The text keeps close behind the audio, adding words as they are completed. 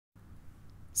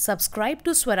Subscribe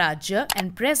to Swarajya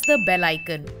and press the bell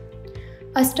icon.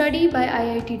 A study by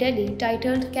IIT-Delhi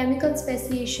titled Chemical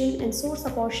Speciation and Source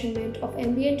Apportionment of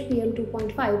Ambient PM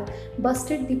 2.5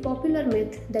 busted the popular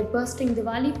myth that bursting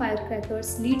Diwali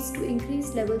firecrackers leads to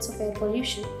increased levels of air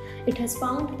pollution. It has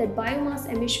found that biomass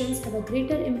emissions have a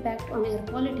greater impact on air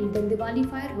quality than Diwali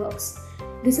fireworks.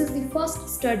 This is the first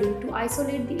study to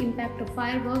isolate the impact of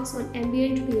fireworks on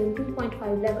ambient PM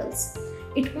 2.5 levels.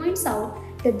 It points out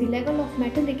that the level of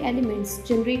metallic elements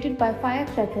generated by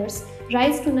firecrackers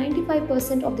rise to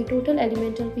 95% of the total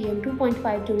elemental PM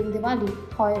 2.5 during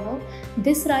Diwali. However,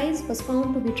 this rise was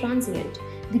found to be transient.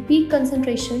 The peak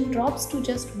concentration drops to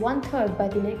just one-third by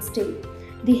the next day.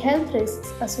 The health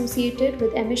risks associated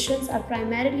with emissions are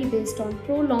primarily based on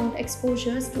prolonged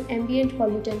exposures to ambient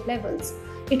pollutant levels.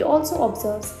 It also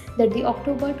observes that the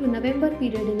October to November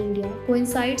period in India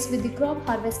coincides with the crop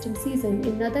harvesting season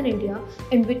in northern India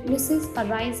and witnesses a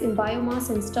rise in biomass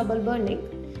and stubble burning.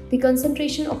 The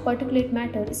concentration of particulate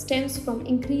matter stems from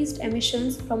increased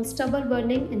emissions from stubble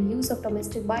burning and use of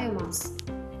domestic biomass.